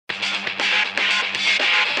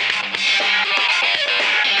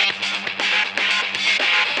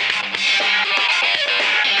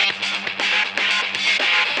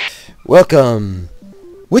Welcome!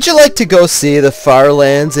 Would you like to go see the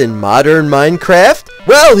Farlands in modern Minecraft?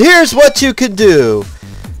 Well, here's what you can do!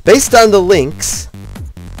 Based on the links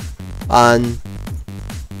on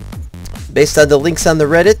the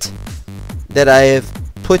Reddit that I have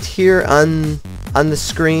put here on the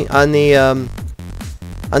screen, on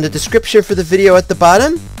the description for the video at the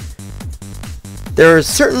bottom, there are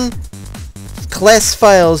certain class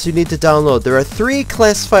files you need to download. There are 3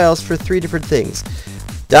 class files for 3 different things.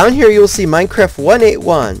 Down here you will see Minecraft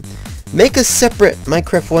 181. Make a separate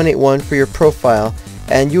Minecraft 181 for your profile,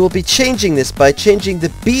 and you will be changing this by changing the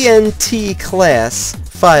bnt.class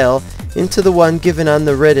file into the one given on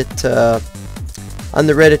the Reddit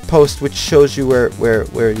post, which shows you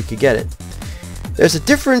where you could get it. There's a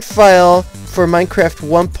different file for Minecraft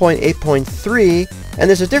 1.8.3, and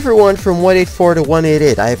there's a different one from 184 to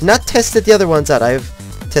 188. I have not tested the other ones out. I have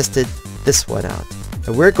tested this one out.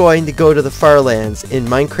 And we're going to go to the Farlands in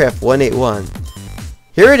Minecraft 181.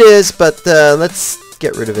 Here it is, but let's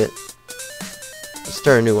get rid of it. Let's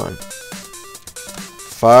start a new one.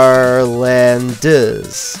 Farlands.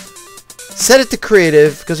 Set it to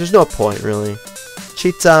creative, because there's no point, really.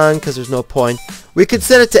 Cheats on, because there's no point. We could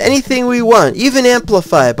set it to anything we want, even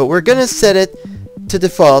amplify, but we're going to set it to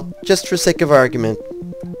default, just for sake of argument.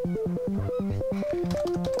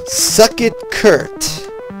 Suck it, Kurt.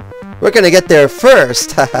 We're going to get there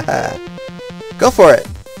first. Go for it.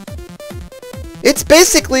 It's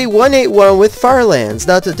basically 181 with Farlands.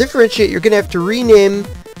 Now, to differentiate, you're going to have to rename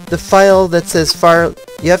the file that says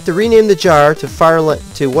you have to rename the jar to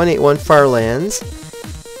 181 Farlands.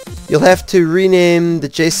 You'll have to rename the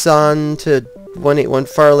JSON to 181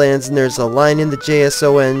 Farlands, and there's a line in the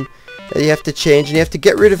JSON that you have to change, and you have to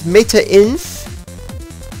get rid of META-INF,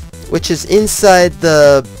 which is inside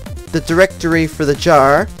the directory for the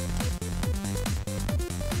jar.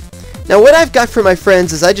 Now, what I've got for my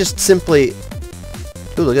friends is I just simply...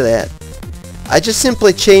 Ooh, look at that. I just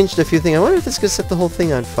simply changed a few things. I wonder if this is going to set the whole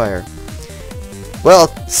thing on fire. Well,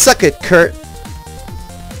 suck it, Kurt.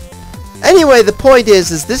 Anyway, the point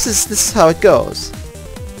is this is how it goes.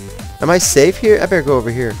 Am I safe here? I better go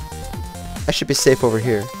over here. I should be safe over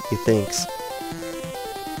here, he thinks.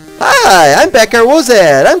 Hi, I'm Becker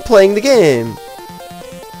Wozad. I'm playing the game.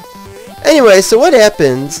 Anyway, so what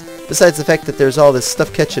happens, besides the fact that there's all this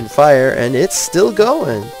stuff catching fire, and it's still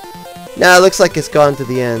going. Now it looks like it's gone to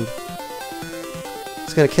the end.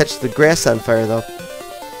 It's going to catch the grass on fire, though.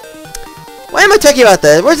 Why am I talking about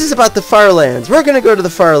that? What is this about the Farlands? We're going to go to the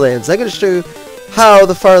Farlands. I'm going to show you how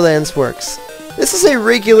the Farlands works. This is a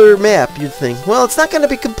regular map, you'd think. Well, it's not going to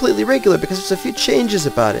be completely regular because there's a few changes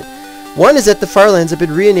about it. One is that the Farlands have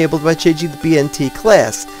been re-enabled by changing the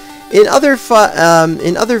bnt.class. In other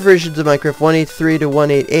versions of Minecraft 183 to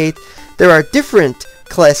 188, there are different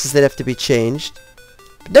classes that have to be changed.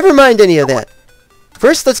 But never mind any of that.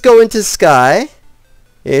 First, let's go into sky.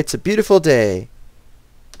 It's a beautiful day.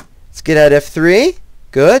 Let's get out F3.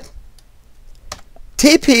 Good.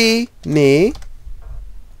 TP me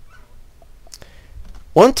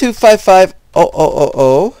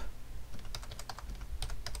 12550000.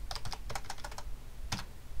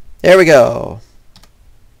 There we go.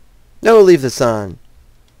 No, we'll leave this on.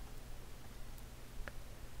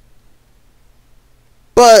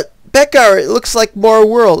 But Becker, it looks like more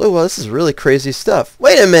world. Oh, well, this is really crazy stuff.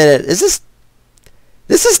 Wait a minute. Is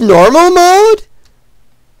this is normal mode?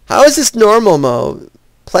 How is this normal mode?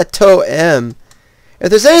 Plateau M. If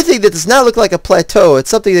there's anything that does not look like a plateau, it's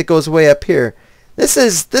something that goes way up here. This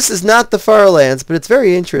is not the Farlands, but it's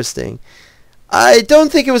very interesting. I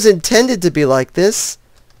don't think it was intended to be like this.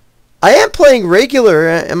 I am playing regular,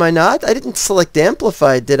 am I not? I didn't select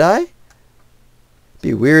amplified, did I?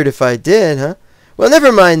 Be weird if I did, huh? Well,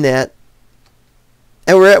 never mind that.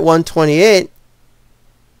 And we're at 128.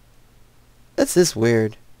 That's this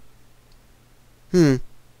weird. Well,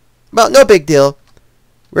 no big deal.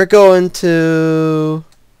 We're going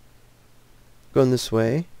this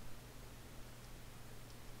way.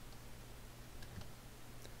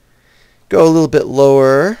 Go a little bit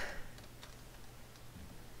lower.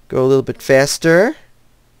 Go a little bit faster.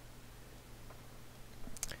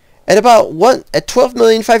 At about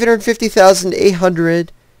 12,550,800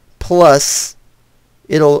 plus,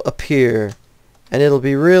 it'll appear, and it'll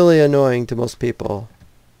be really annoying to most people.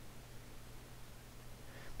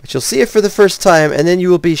 But you'll see it for the first time, and then you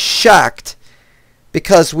will be shocked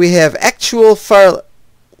because we have actual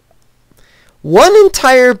one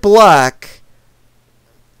entire block.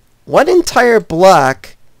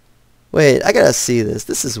 Wait, I gotta see this.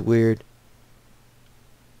 This is weird.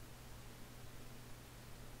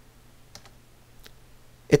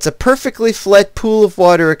 It's a perfectly flat pool of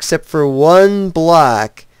water except for one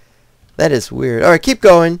block That is weird. Alright, keep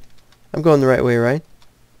going. I'm going the right way, right?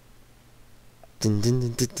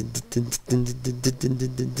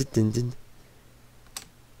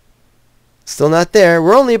 Still not there.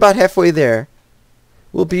 We're only about halfway there.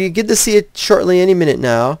 We'll begin to see it shortly any minute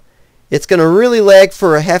now. It's going to really lag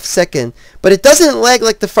for a half second. But it doesn't lag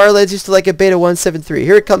like the Farlands used to like at beta 1.7.3.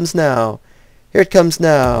 Here it comes now. Here it comes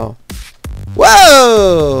now.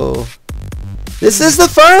 Whoa! This is the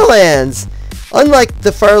Farlands! Unlike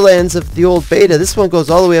the Farlands of the old beta, this one goes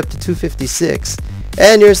all the way up to 256.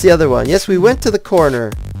 And here's the other one. Yes, we went to the corner.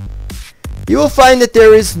 You will find that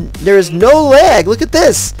there is no lag. Look at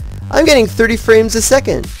this. I'm getting 30 frames a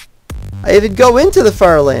second. I even go into the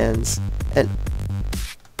Farlands. And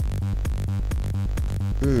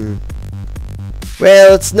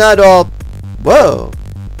well, it's not all... Whoa.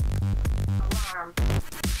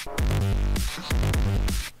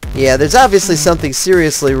 Yeah, there's obviously something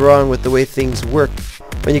seriously wrong with the way things work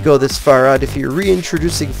when you go this far out. If you're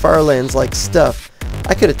reintroducing Farlands-like stuff,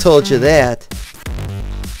 I could have told you that.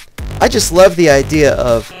 I just love the idea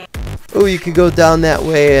of, oh, you can go down that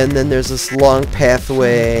way, and then there's this long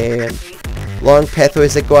pathway, and long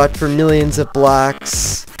pathways that go out for millions of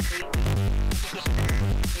blocks.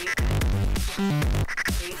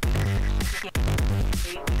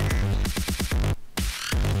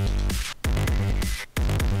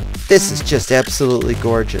 This is just absolutely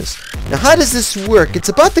gorgeous. Now, how does this work? It's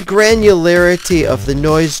about the granularity of the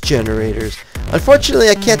noise generators. Unfortunately,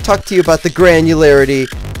 I can't talk to you about the granularity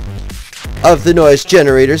of the noise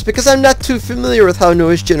generators because I'm not too familiar with how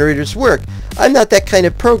noise generators work. I'm not that kind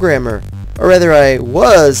of programmer. Or rather, I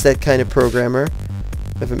was that kind of programmer.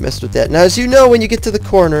 I haven't messed with that. Now, as you know, when you get to the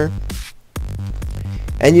corner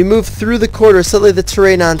and you move through the corner, suddenly the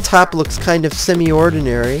terrain on top looks kind of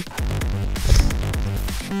semi-ordinary.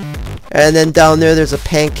 And then down there, there's a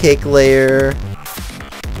pancake layer.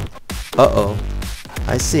 Uh-oh.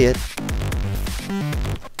 I see it.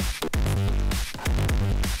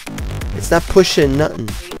 It's not pushing nothing.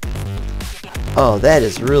 Oh, that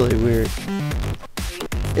is really weird.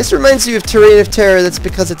 This reminds you of Terrain of Terror. That's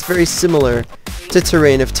because it's very similar to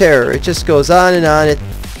Terrain of Terror. It just goes on and on. It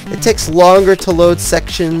takes longer to load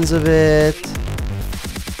sections of it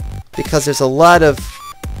because there's a lot of...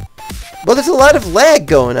 Well, there's a lot of lag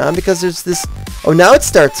going on because there's this... Oh, now it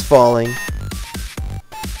starts falling.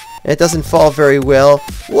 And it doesn't fall very well.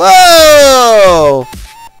 Whoa!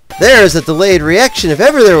 There's a delayed reaction if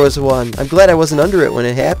ever there was one. I'm glad I wasn't under it when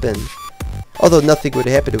it happened. Although nothing would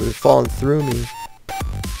have happened, it would have fallen through me.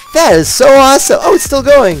 That is so awesome! Oh, it's still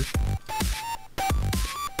going!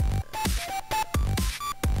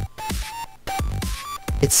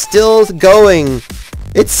 It's still going!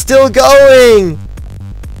 It's still going!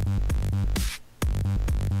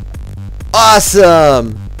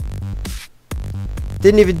 Awesome!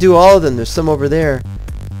 Didn't even do all of them. There's some over there.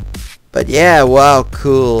 But yeah, wow,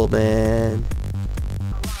 cool, man.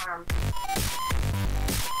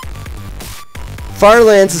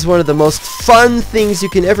 Farlands is one of the most fun things you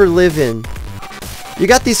can ever live in. You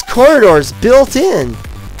got these corridors built in.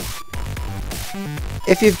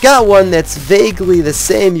 If you've got one that's vaguely the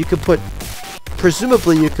same, you could put...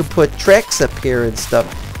 Presumably you could put tracks up here and stuff.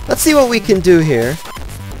 Let's see what we can do here.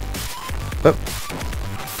 Oh.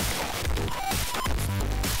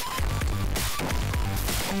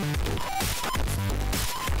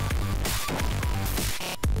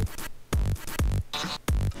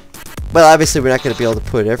 Well, obviously we're not going to be able to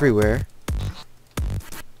put it everywhere.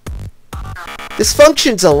 This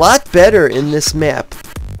functions a lot better in this map.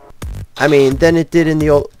 I mean, than it did in the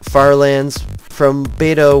old Farlands from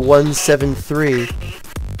beta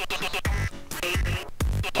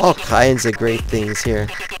 1.7.3. All kinds of great things here.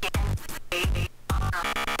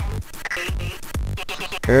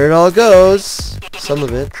 Here it all goes. Some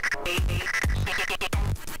of it.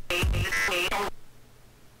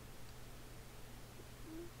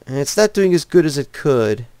 And it's not doing as good as it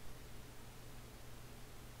could.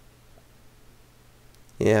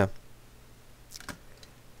 Yeah.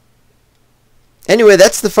 Anyway,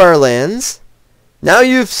 that's the Farlands. Now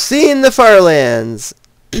you've seen the Farlands.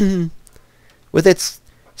 With its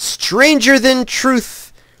stranger than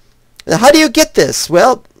truth. Now, how do you get this?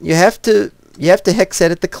 Well, you have to hex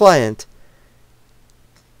edit the client.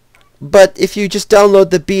 But if you just download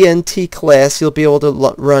the bnt class, you'll be able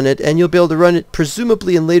to run it, and you'll be able to run it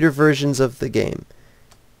presumably in later versions of the game.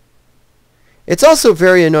 It's also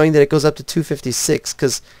very annoying that it goes up to 256,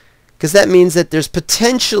 because that means that there's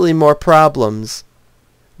potentially more problems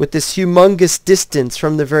with this humongous distance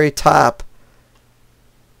from the very top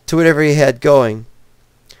to whatever you had going.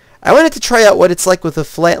 I wanted to try out what it's like with a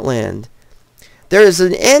flatland. there is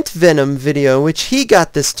an ant venom video in which he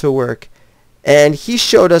got this to work, and he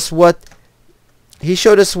showed us what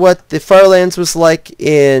the Firelands was like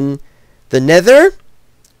in the Nether,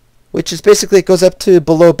 which is basically it goes up to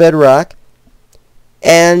below bedrock,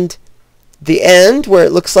 and the end where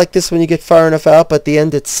it looks like this when you get far enough out, but the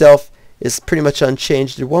end itself is pretty much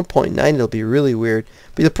unchanged. At 1.9 it'll be really weird,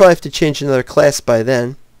 but you'll probably have to change another class by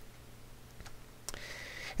then.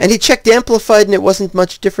 And he checked amplified and it wasn't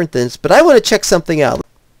much different than this, but I want to check something out.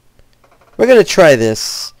 We're going to try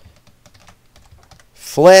this.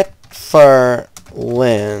 Flat far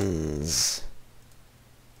lens.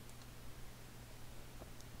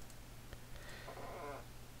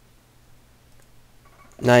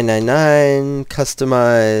 $9.99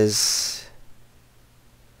 customize.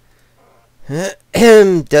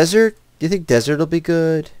 Desert? Do you think desert will be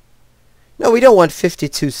good? No, we don't want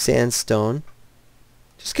 52 sandstone.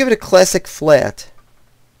 Just give it a classic flat.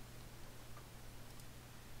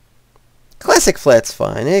 Classic flat's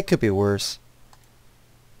fine. It could be worse.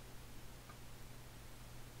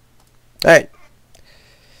 Alright.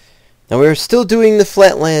 Now we're still doing the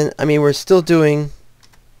flatland. We're still doing...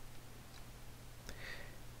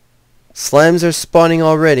 Slimes are spawning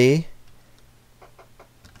already.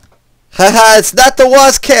 Haha, it's not the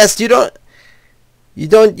Wascast.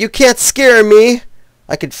 You can't scare me.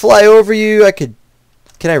 I could fly over you.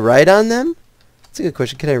 Can I ride on them? That's a good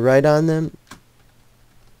question. Can I ride on them?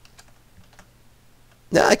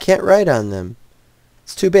 No, I can't ride on them.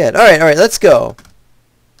 It's too bad. Alright, let's go.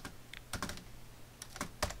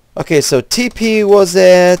 Okay, so TP was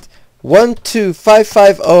at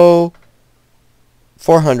 12550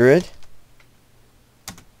 400.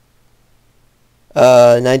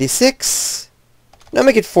 96. No,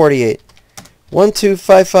 make it 48.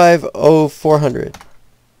 12550 400.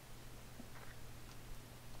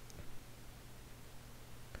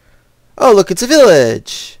 Oh, look, it's a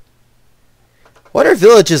village. What are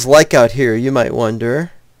villages like out here, you might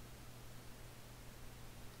wonder?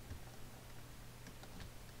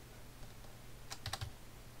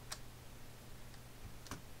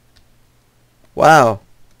 Wow.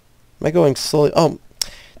 Am I going slowly? Oh,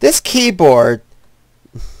 this keyboard.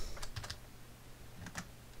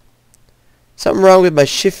 Something wrong with my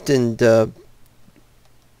shift and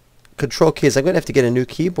control keys. I'm going to have to get a new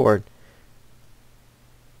keyboard.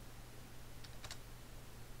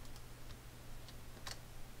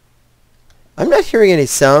 I'm not hearing any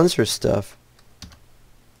sounds or stuff.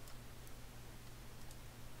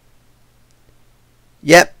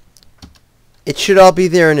 Yep. It should all be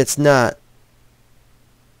there and it's not.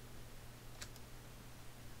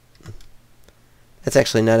 That's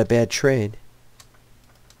actually not a bad trade.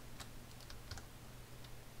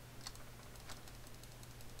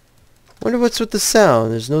 Wonder what's with the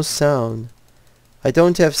sound. There's no sound. I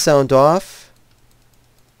don't have sound off.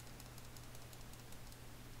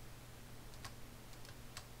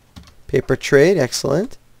 Paper trade,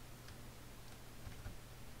 excellent.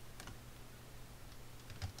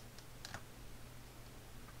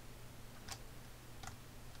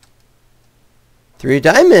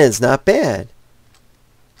 $3 not bad.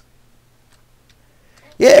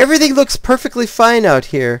 Yeah, everything looks perfectly fine out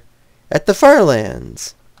here at the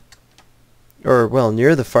Farlands. Or, well,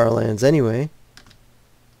 near the Farlands anyway.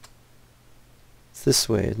 It's this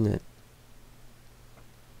way, isn't it?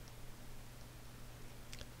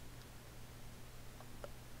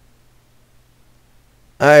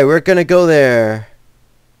 Alright, we're gonna go there.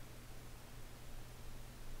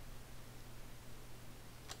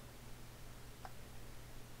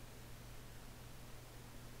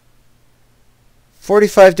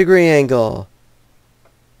 .45-degree angle.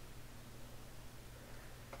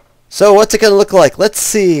 So what's it going to look like? Let's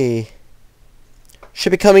see.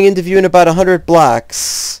 Should be coming into view in about 100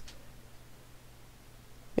 blocks.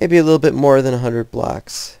 Maybe a little bit more than 100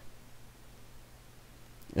 blocks.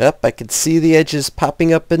 Yep, I can see the edges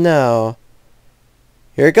popping up and now.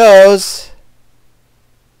 Here it goes.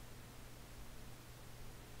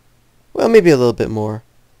 Well, maybe a little bit more.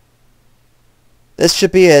 This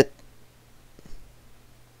should be it.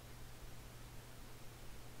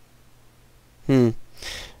 You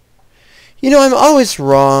know, I'm always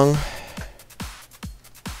wrong.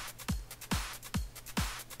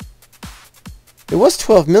 It was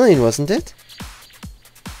 12 million, wasn't it?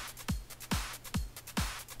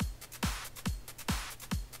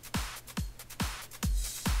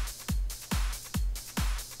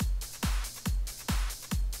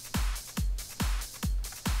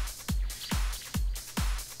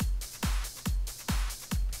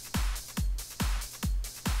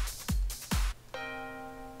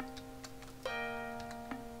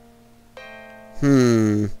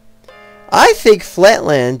 I think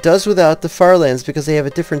Flatland does without the Farlands because they have a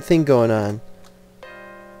different thing going on.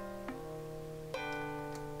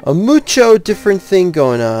 A mucho different thing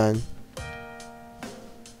going on.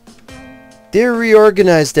 They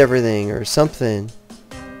reorganized everything or something.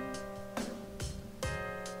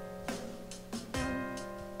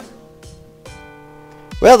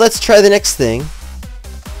 Well, let's try the next thing.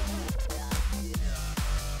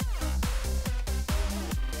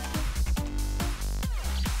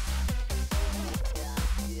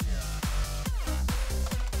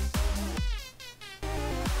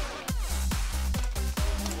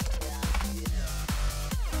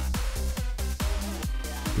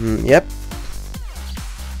 Yep.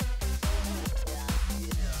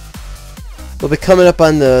 We'll be coming up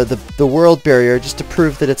on the world barrier just to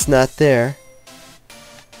prove that it's not there.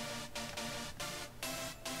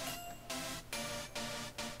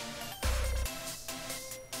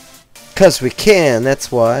 Because we can,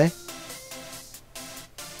 that's why.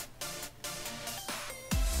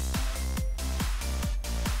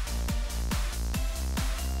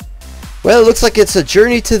 Well, it looks like it's a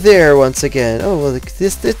journey to there once again. Oh, well,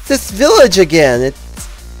 this village again.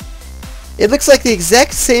 It looks like the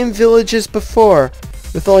exact same village as before,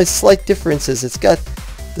 with only slight differences. It's got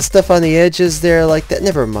the stuff on the edges there like that.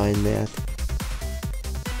 Never mind that.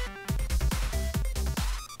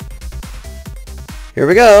 Here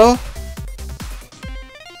we go.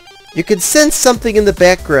 You can sense something in the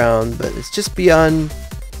background, but it's just beyond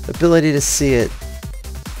ability to see it.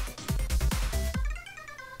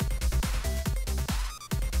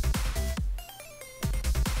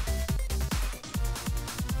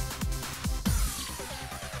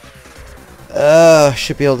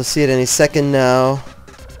 Should be able to see it any second now.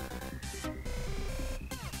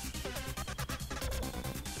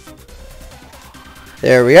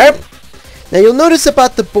 There we are. Now you'll notice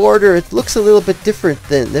about the border, it looks a little bit different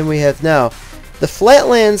than we have now. The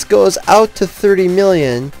Flatlands goes out to 30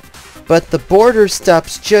 million, but the border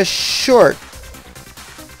stops just short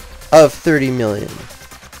of 30 million.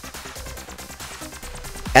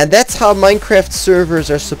 And that's how Minecraft servers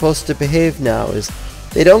are supposed to behave now, is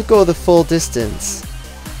they don't go the full distance.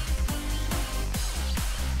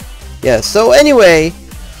 Yeah, so anyway,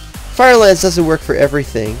 Firelands doesn't work for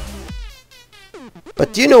everything.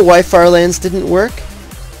 But do you know why Firelands didn't work?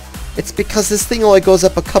 It's because this thing only goes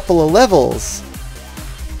up a couple of levels.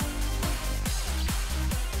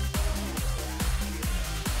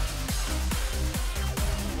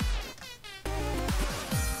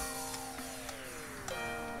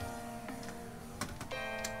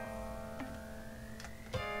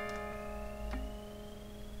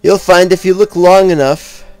 You'll find if you look long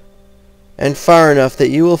enough and far enough that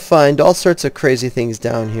you will find all sorts of crazy things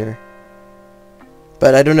down here.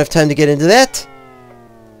 But I don't have time to get into that.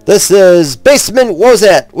 This is Basement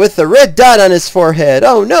Wozat with the red dot on his forehead.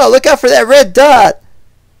 Oh no, look out for that red dot!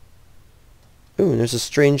 Ooh, there's a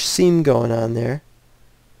strange seam going on there.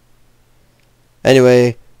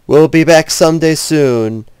 Anyway, we'll be back someday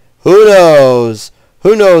soon. Who knows?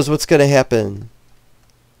 Who knows what's going to happen?